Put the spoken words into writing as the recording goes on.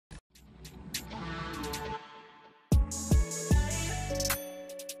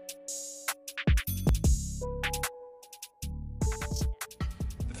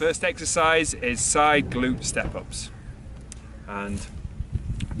First exercise is side glute step-ups. And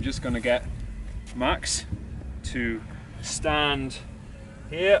I'm just going to get Max to stand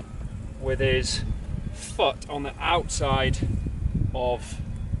here with his foot on the outside of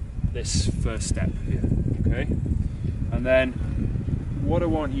this first step here, okay? And then what I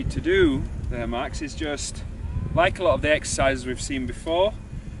want you to do there, Max, is just, like a lot of the exercises we've seen before,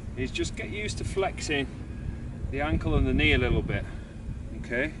 is just get used to flexing the ankle and the knee a little bit.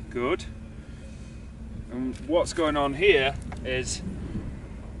 Okay, good. And what's going on here is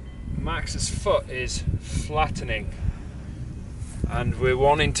Max's foot is flattening, and we're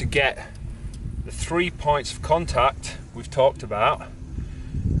wanting to get the 3 points of contact we've talked about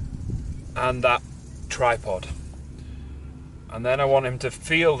and that tripod. And then I want him to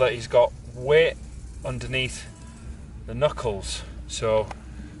feel that he's got weight underneath the knuckles, so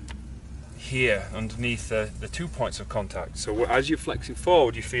here underneath the 2 points of contact. So as you're flexing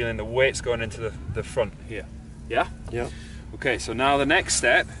forward, you're feeling the weight's going into the front here. Yeah? Yeah. Okay, so now the next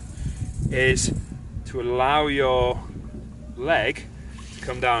step is to allow your leg to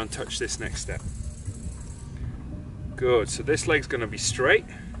come down and touch this next step. Good, so this leg's going to be straight,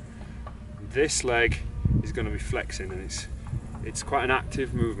 this leg is going to be flexing, and it's quite an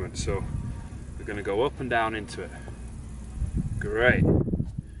active movement, so we're going to go up and down into it. Great.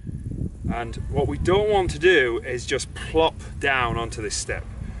 And what we don't want to do is just plop down onto this step.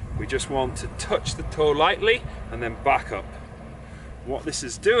 We just want to touch the toe lightly and then back up. What this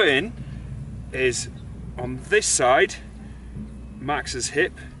is doing is, on this side, Max's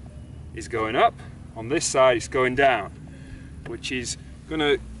hip is going up, on this side it's going down, which is going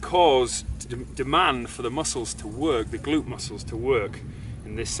to cause demand for the muscles to work, the glute muscles to work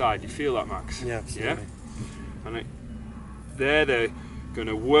in this side. You feel that, Max? Yeah, absolutely. Yeah? And they're going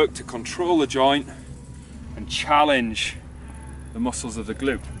to work to control the joint and challenge the muscles of the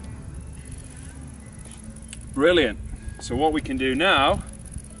glute. Brilliant. So what we can do now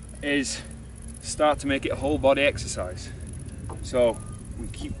is start to make it a whole body exercise. So we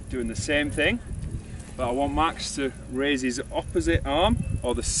keep doing the same thing, but I want Max to raise his opposite arm,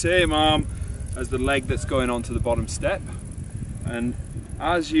 or the same arm as the leg that's going onto the bottom step. And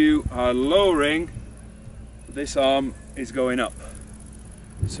as you are lowering, this arm is going up.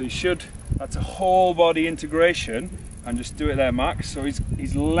 So you should, that's a whole body integration, and just do it there, Max. So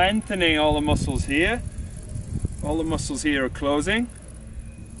he's lengthening all the muscles here. All the muscles here are closing.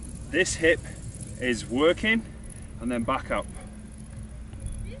 This hip is working, and then back up.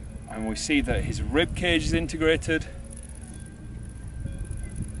 And we see that his rib cage is integrated.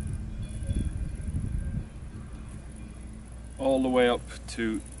 All the way up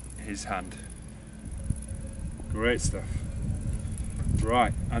to his hand. Great stuff.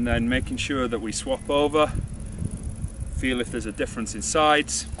 Right, and then making sure that we swap over, feel if there's a difference in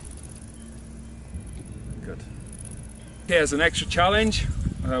sides. Good. Okay, as an extra challenge,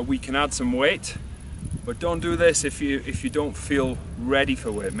 we can add some weight, but don't do this if you don't feel ready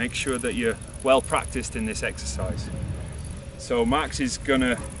for weight. Make sure that you're well practiced in this exercise. So Max is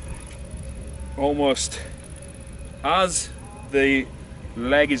gonna almost, as the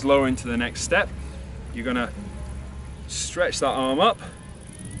leg is lowering to the next step, you're gonna stretch that arm up.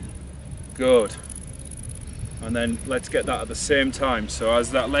 Good. And then let's get that at the same time. So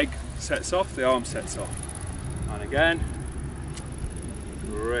as that leg sets off, the arm sets off. And again.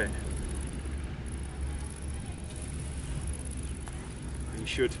 Great. You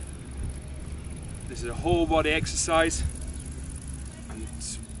should, this is a whole body exercise, and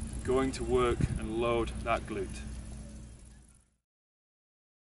it's going to work and load that glute.